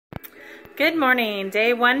Good morning,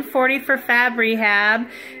 day 140 for Fab Rehab,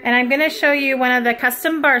 and I'm going to show you one of the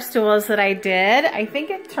custom bar stools that I did. I think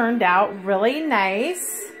it turned out really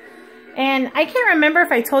nice, and I can't remember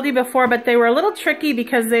if I told you before, but they were a little tricky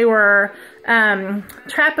because they were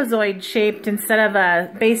trapezoid shaped instead of a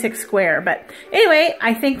basic square. But anyway,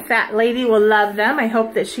 I think that lady will love them. I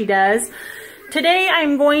hope that she does. Today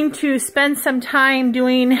I'm going to spend some time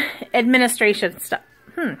doing administration stuff.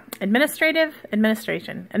 Administrative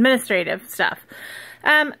stuff.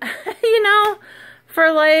 You know,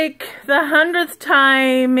 for like the 100th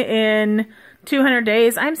time in 200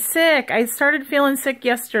 days, I'm sick. I started feeling sick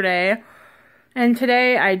yesterday, and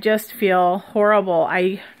today I just feel horrible.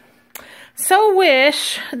 I so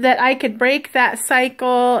wish that I could break that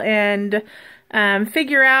cycle and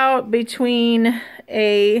figure out between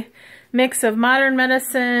a mix of modern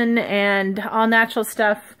medicine and all natural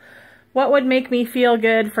stuff what would make me feel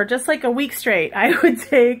good for just like a week straight. I would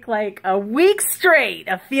take like a week straight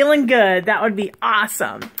of feeling good. That would be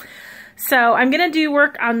awesome. So I'm going to do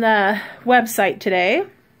work on the website today.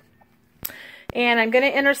 And I'm going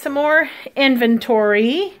to enter some more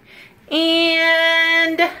inventory.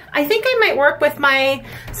 And I think I might work with my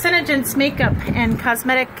Senegence makeup and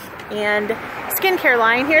cosmetic and skincare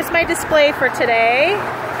line. Here's my display for today.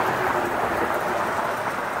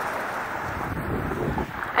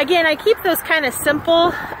 Again, I keep those kind of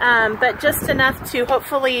simple, but just enough to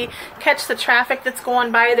hopefully catch the traffic that's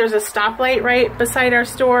going by. There's a stoplight right beside our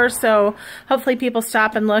store, so hopefully people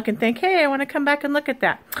stop and look and think, hey, I want to come back and look at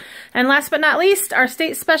that. And last but not least, our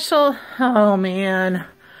state special, oh man,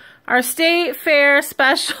 our state fair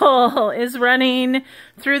special is running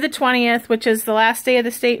through the 20th, which is the last day of the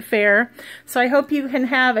state fair. So I hope you can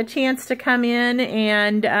have a chance to come in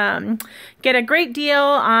and get a great deal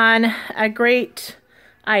on a great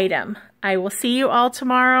item. I will see you all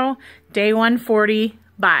tomorrow, day 140.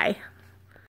 Bye.